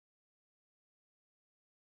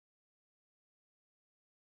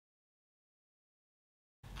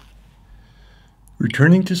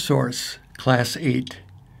Returning to Source, Class 8,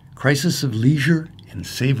 Crisis of Leisure and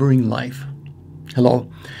Savoring Life. Hello,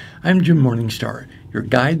 I'm Jim Morningstar, your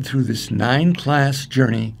guide through this 9-class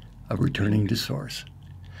journey of returning to Source.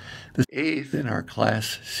 The 8th in our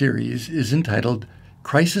class series is entitled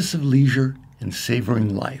Crisis of Leisure and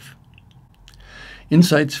Savoring Life.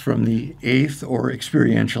 Insights from the 8th or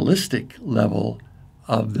experientialistic level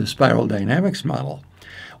of the spiral dynamics model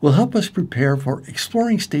will help us prepare for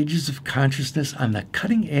exploring stages of consciousness on the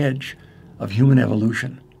cutting edge of human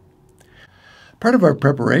evolution. Part of our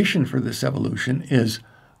preparation for this evolution is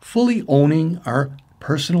fully owning our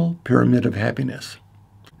personal pyramid of happiness,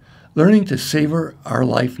 learning to savor our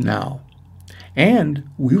life now. And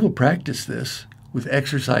we will practice this with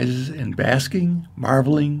exercises in basking,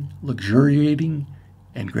 marveling, luxuriating,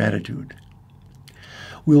 and gratitude.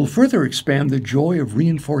 We will further expand the joy of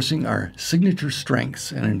reinforcing our signature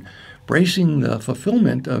strengths and embracing the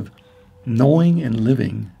fulfillment of knowing and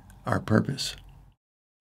living our purpose.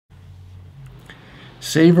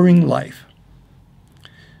 Savoring life.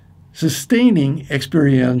 Sustaining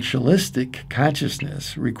experientialistic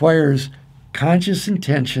consciousness requires conscious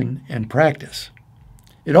intention and practice.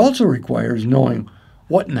 It also requires knowing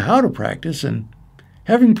what and how to practice and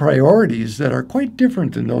having priorities that are quite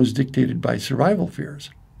different than those dictated by survival fears.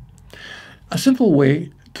 A simple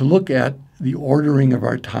way to look at the ordering of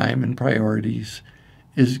our time and priorities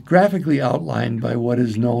is graphically outlined by what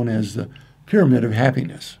is known as the pyramid of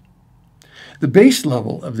happiness. The base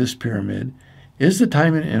level of this pyramid is the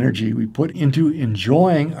time and energy we put into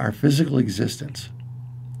enjoying our physical existence.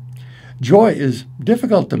 Joy is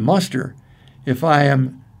difficult to muster if I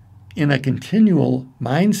am in a continual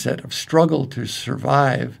mindset of struggle to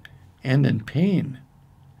survive and in pain.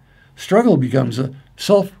 Struggle becomes a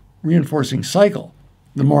self-reinforcing cycle.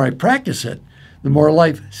 The more I practice it, the more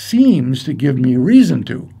life seems to give me reason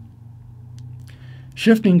to.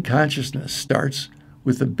 Shifting consciousness starts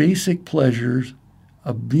with the basic pleasures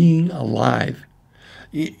of being alive,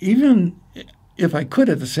 even if I could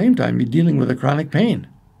at the same time be dealing with a chronic pain.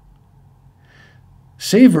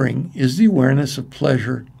 Savoring is the awareness of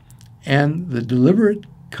pleasure and the deliberate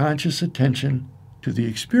conscious attention to the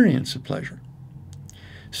experience of pleasure.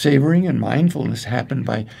 Savoring and mindfulness happen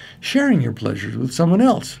by sharing your pleasures with someone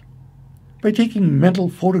else, by taking mental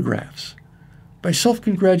photographs, by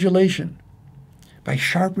self-congratulation, by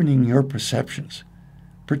sharpening your perceptions,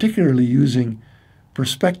 particularly using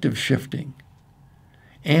perspective shifting,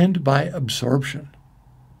 and by absorption.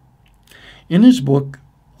 In his book,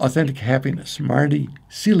 Authentic Happiness, Marty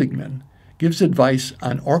Seligman gives advice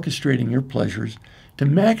on orchestrating your pleasures to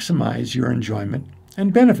maximize your enjoyment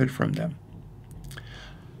and benefit from them.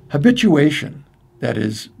 Habituation, that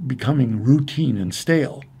is, becoming routine and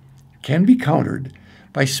stale, can be countered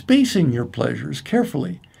by spacing your pleasures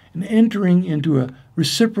carefully and entering into a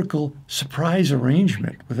reciprocal surprise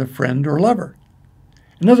arrangement with a friend or lover.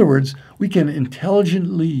 In other words, we can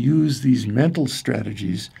intelligently use these mental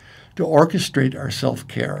strategies to orchestrate our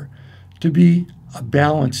self-care to be a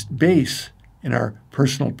balanced base in our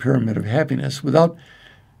personal pyramid of happiness without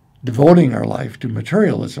devoting our life to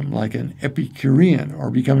materialism like an Epicurean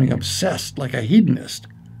or becoming obsessed like a hedonist.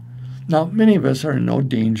 Now, many of us are in no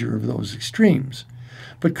danger of those extremes,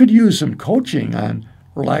 but could use some coaching on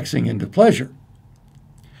relaxing into pleasure.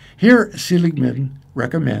 Here, Seligman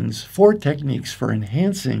recommends 4 techniques for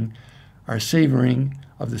enhancing our savoring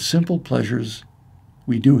of the simple pleasures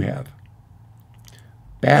we do have.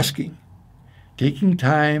 Basking, taking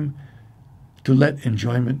time to let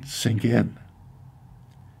enjoyment sink in.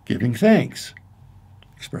 Giving thanks,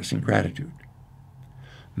 expressing gratitude.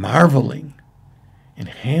 Marveling,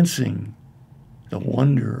 enhancing the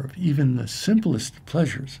wonder of even the simplest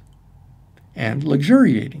pleasures. And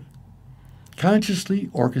luxuriating, consciously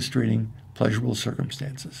orchestrating pleasurable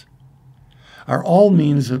circumstances, are all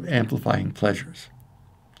means of amplifying pleasures.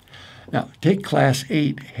 Now, take Class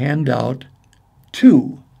 8, Handout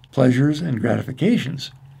 2, Pleasures and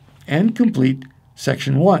Gratifications, and complete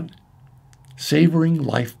Section 1, Savoring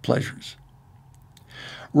Life Pleasures.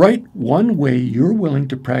 Write one way you're willing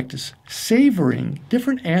to practice savoring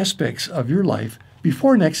different aspects of your life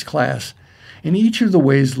before next class in each of the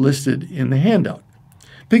ways listed in the handout,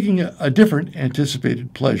 picking a different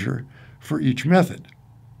anticipated pleasure for each method.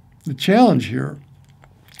 The challenge here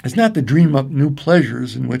is not to dream up new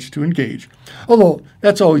pleasures in which to engage, although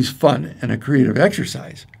that's always fun and a creative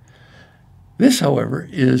exercise. This, however,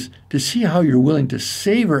 is to see how you're willing to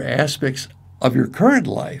savor aspects of your current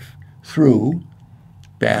life through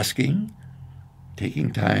basking,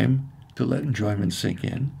 taking time to let enjoyment sink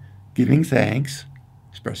in, giving thanks,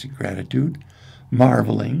 expressing gratitude,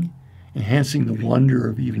 marveling, enhancing the wonder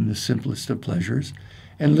of even the simplest of pleasures,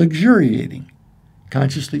 and luxuriating,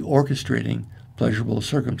 consciously orchestrating pleasurable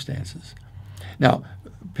circumstances. Now,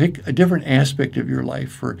 pick a different aspect of your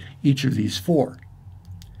life for each of these four.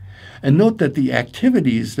 And note that the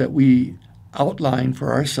activities that we outline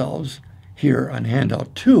for ourselves here on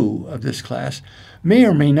handout 2 of this class may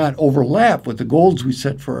or may not overlap with the goals we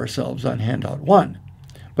set for ourselves on handout 1,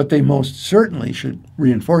 but they most certainly should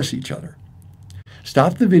reinforce each other.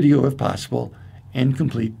 Stop the video if possible and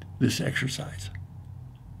complete this exercise.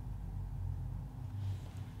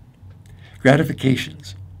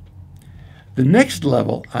 Gratifications. The next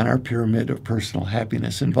level on our pyramid of personal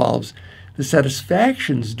happiness involves the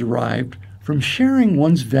satisfactions derived from sharing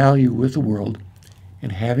one's value with the world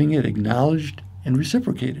and having it acknowledged and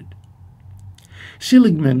reciprocated.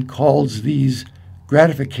 Seligman calls these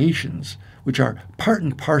gratifications, which are part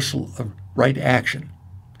and parcel of right action,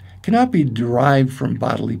 cannot be derived from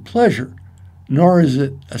bodily pleasure, nor is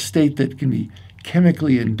it a state that can be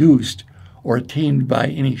chemically induced or attained by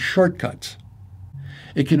any shortcuts.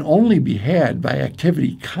 It can only be had by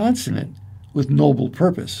activity consonant with noble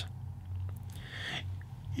purpose.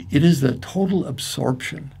 It is the total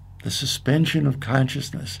absorption, the suspension of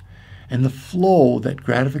consciousness, and the flow that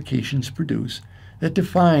gratifications produce that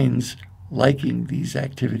defines liking these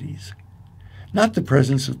activities, not the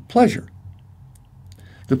presence of pleasure.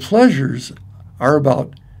 The pleasures are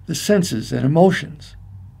about the senses and emotions.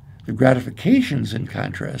 The gratifications, in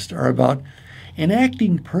contrast, are about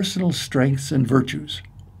enacting personal strengths and virtues.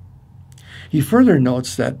 He further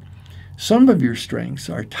notes that some of your strengths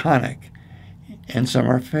are tonic and some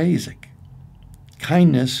are phasic.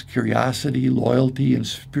 Kindness, curiosity, loyalty, and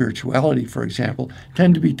spirituality, for example,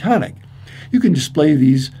 tend to be tonic. You can display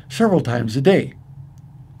these several times a day.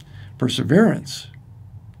 Perseverance,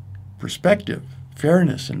 perspective,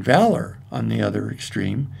 fairness, and valor, on the other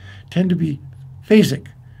extreme, tend to be phasic.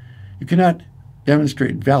 You cannot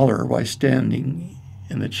demonstrate valor while standing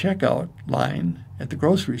in the checkout line at the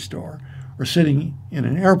grocery store or sitting in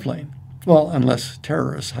an airplane. Well, unless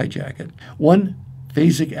terrorists hijack it. One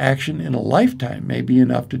phasic action in a lifetime may be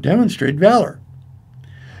enough to demonstrate valor.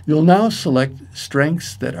 You'll now select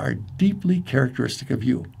strengths that are deeply characteristic of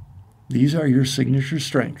you. These are your signature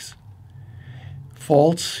strengths.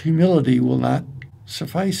 False humility will not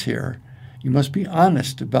suffice here. You must be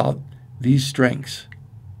honest about these strengths.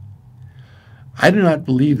 I do not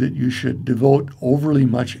believe that you should devote overly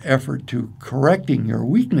much effort to correcting your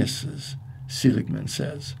weaknesses, Seligman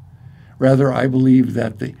says. Rather, I believe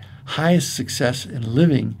that the highest success in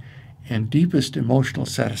living and deepest emotional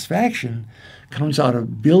satisfaction comes out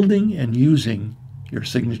of building and using your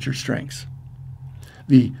signature strengths.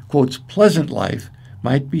 The, quotes, pleasant life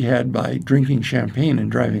might be had by drinking champagne and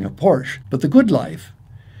driving a Porsche, but the good life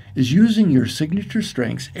is using your signature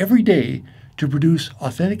strengths every day to produce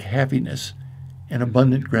authentic happiness and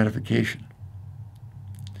abundant gratification.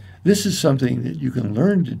 This is something that you can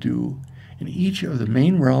learn to do in each of the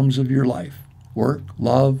main realms of your life: work,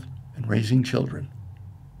 love, and raising children.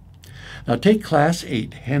 Now take Class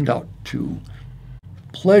 8, Handout 2,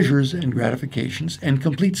 Pleasures and Gratifications, and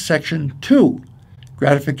complete Section 2,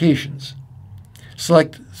 Gratifications.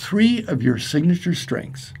 Select 3 of your signature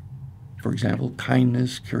strengths, for example,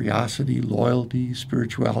 kindness, curiosity, loyalty,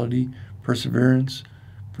 spirituality, perseverance,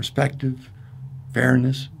 perspective,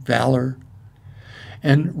 fairness, valor,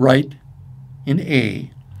 and write in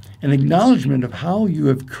A, an acknowledgement of how you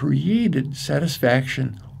have created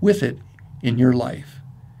satisfaction with it in your life,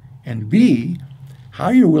 and B, how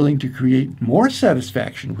you're willing to create more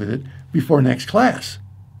satisfaction with it before next class.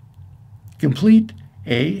 Complete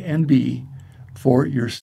A and B for your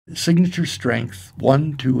signature strengths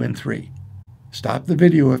 1, 2, and 3. Stop the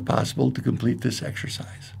video if possible to complete this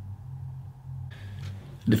exercise.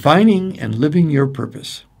 Defining and living your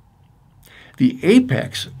purpose. The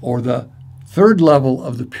apex, or the third level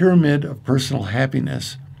of the pyramid of personal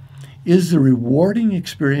happiness, is the rewarding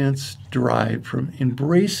experience derived from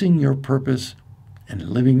embracing your purpose and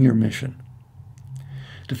living your mission.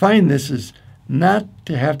 Define this as not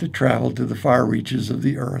to have to travel to the far reaches of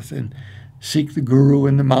the earth and seek the guru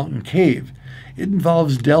in the mountain cave. It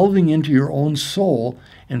involves delving into your own soul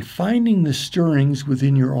and finding the stirrings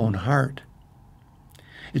within your own heart.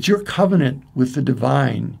 It's your covenant with the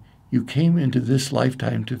divine you came into this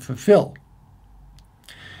lifetime to fulfill.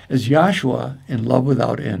 As Joshua in Love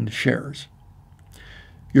Without End shares,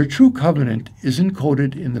 your true covenant is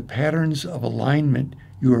encoded in the patterns of alignment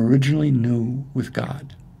you originally knew with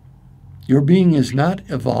God. Your being is not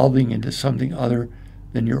evolving into something other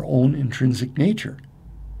than your own intrinsic nature.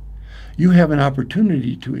 You have an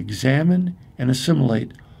opportunity to examine and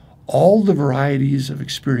assimilate all the varieties of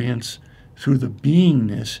experience through the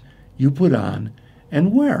beingness you put on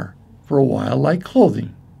and wear for a while like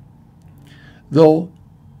clothing. Though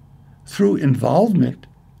through involvement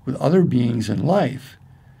with other beings in life,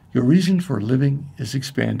 your reason for living is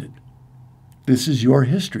expanded. This is your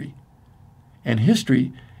history, and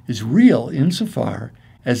history is real insofar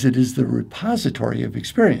as it is the repository of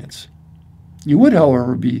experience. You would,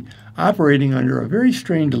 however, be operating under a very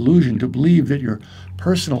strange delusion to believe that your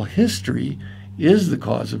personal history is the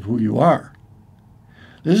cause of who you are.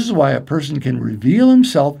 This is why a person can reveal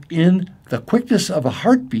himself in the quickness of a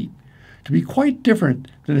heartbeat to be quite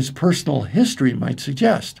different than his personal history might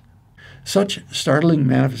suggest. Such startling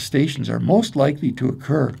manifestations are most likely to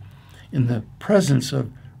occur in the presence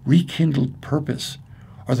of rekindled purpose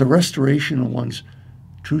or the restoration of one's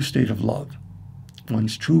true state of love.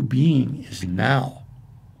 One's true being is now.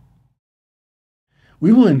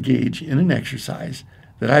 We will engage in an exercise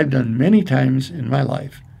that I've done many times in my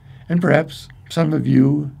life, and perhaps some of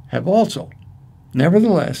you have also.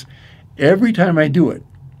 Nevertheless, every time I do it,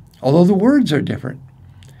 although the words are different,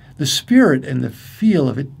 the spirit and the feel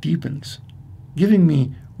of it deepens, giving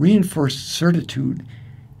me reinforced certitude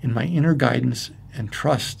in my inner guidance and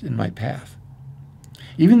trust in my path.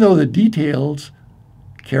 Even though the details,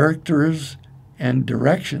 characters, and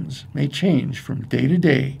directions may change from day to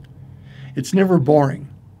day, it's never boring,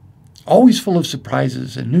 always full of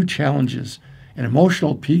surprises and new challenges and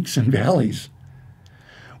emotional peaks and valleys.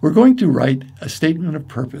 We're going to write a statement of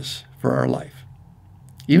purpose for our life.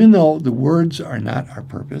 Even though the words are not our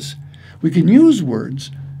purpose, we can use words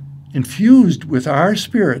infused with our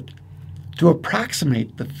spirit to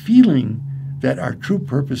approximate the feeling that our true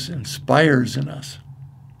purpose inspires in us.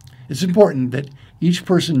 It's important that each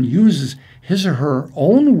person uses his or her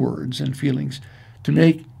own words and feelings to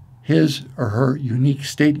make his or her unique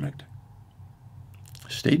statement.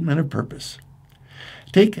 Statement of purpose.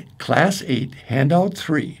 Take Class 8, Handout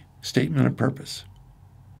 3, Statement of Purpose.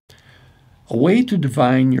 A way to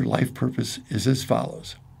define your life purpose is as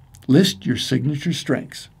follows. List your signature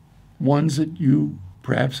strengths, ones that you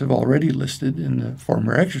perhaps have already listed in the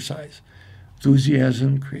former exercise: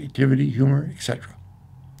 enthusiasm, creativity, humor, etc.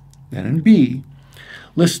 Then in B,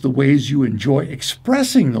 list the ways you enjoy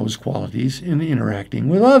expressing those qualities in interacting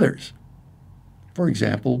with others. For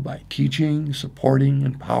example, by teaching, supporting,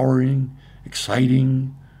 empowering,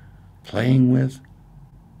 exciting, playing with.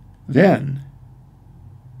 Then,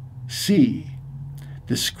 C,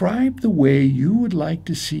 describe the way you would like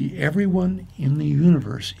to see everyone in the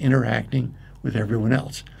universe interacting with everyone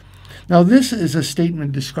else. Now, this is a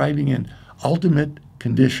statement describing an ultimate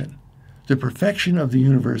condition, the perfection of the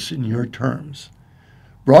universe in your terms,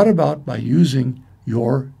 brought about by using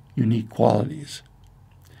your unique qualities.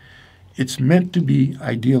 It's meant to be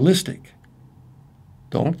idealistic.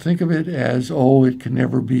 Don't think of it as, oh, it can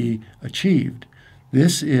never be achieved.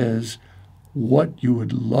 This is what you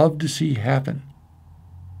would love to see happen,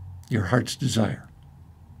 your heart's desire.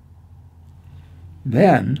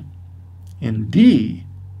 Then, in D,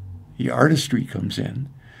 the artistry comes in.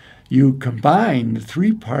 You combine the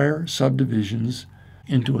three prior subdivisions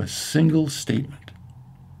into a single statement.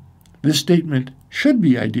 This statement should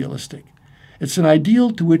be idealistic. It's an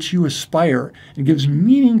ideal to which you aspire and gives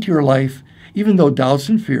meaning to your life, even though doubts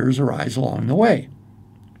and fears arise along the way.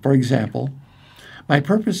 For example, my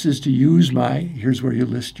purpose is to use here's where you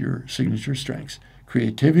list your signature strengths: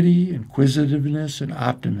 creativity, inquisitiveness, and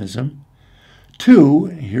optimism. 2,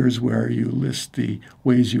 here's where you list the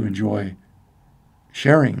ways you enjoy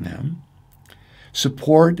sharing them.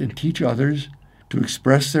 Support and teach others to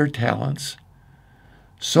express their talents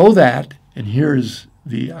so that, and here's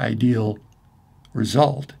the ideal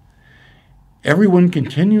result, everyone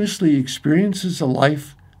continuously experiences a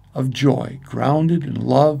life of joy, grounded in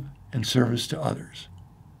love and service to others.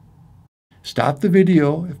 Stop the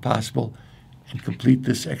video, if possible, and complete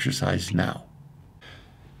this exercise now.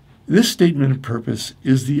 This statement of purpose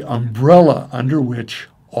is the umbrella under which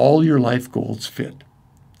all your life goals fit.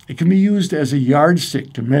 It can be used as a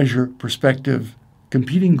yardstick to measure prospective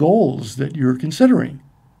competing goals that you're considering.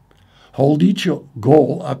 Hold each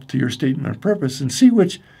goal up to your statement of purpose and see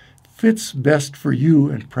which fits best for you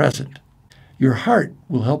and present. Your heart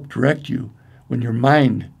will help direct you when your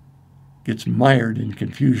mind gets mired in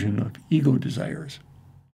confusion of ego desires.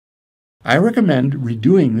 I recommend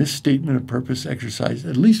redoing this statement of purpose exercise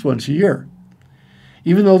at least once a year.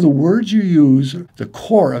 Even though the words you use, the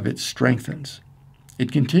core of it strengthens.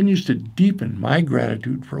 It continues to deepen my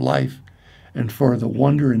gratitude for life and for the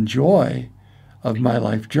wonder and joy of my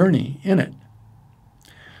life journey in it.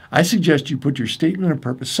 I suggest you put your statement of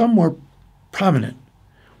purpose somewhere prominent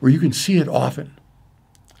where you can see it often.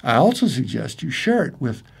 I also suggest you share it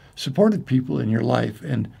with supportive people in your life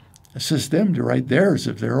and assist them to write theirs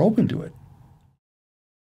if they're open to it.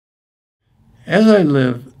 As I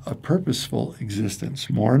live a purposeful existence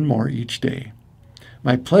more and more each day,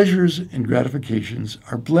 my pleasures and gratifications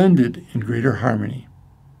are blended in greater harmony.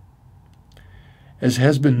 As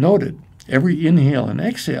has been noted, every inhale and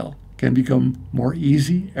exhale can become more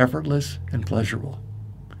easy, effortless, and pleasurable.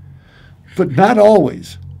 But not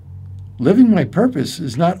always. Living my purpose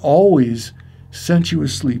is not always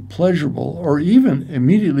sensuously pleasurable or even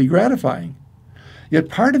immediately gratifying. Yet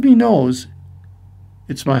part of me knows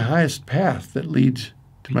it's my highest path that leads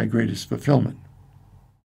to my greatest fulfillment.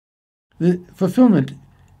 The fulfillment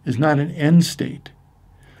is not an end state,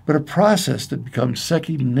 but a process that becomes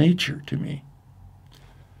second nature to me.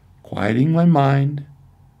 Quieting my mind,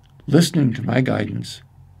 listening to my guidance,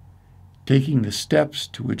 taking the steps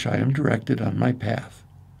to which I am directed on my path,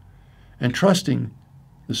 and trusting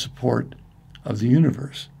the support of the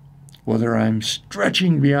universe, whether I'm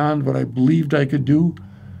stretching beyond what I believed I could do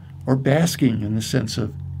or basking in the sense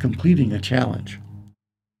of completing a challenge.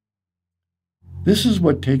 This is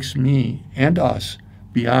what takes me and us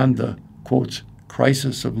beyond the, quotes,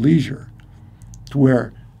 crisis of leisure, to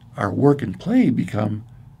where our work and play become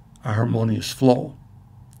a harmonious flow,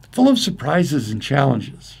 full of surprises and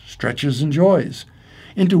challenges, stretches and joys,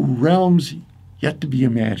 into realms yet to be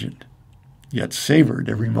imagined, yet savored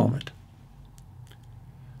every moment.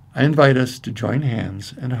 I invite us to join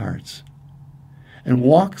hands and hearts and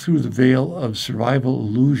walk through the veil of survival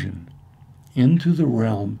illusion into the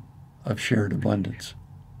realm of shared abundance,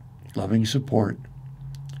 loving support,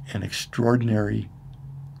 and extraordinary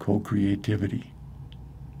co-creativity.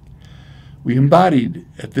 We embodied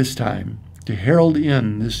at this time to herald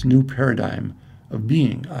in this new paradigm of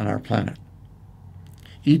being on our planet.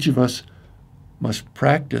 Each of us must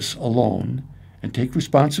practice alone and take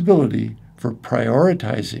responsibility for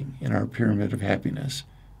prioritizing in our pyramid of happiness,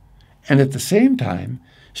 and at the same time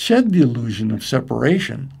shed the illusion of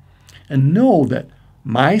separation and know that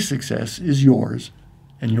my success is yours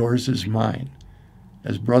and yours is mine,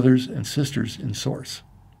 as brothers and sisters in Source.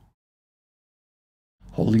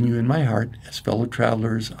 Holding you in my heart as fellow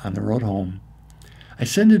travelers on the road home, I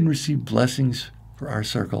send and receive blessings for our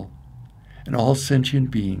circle and all sentient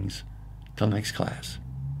beings till next class.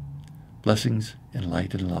 Blessings in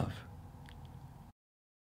light and love.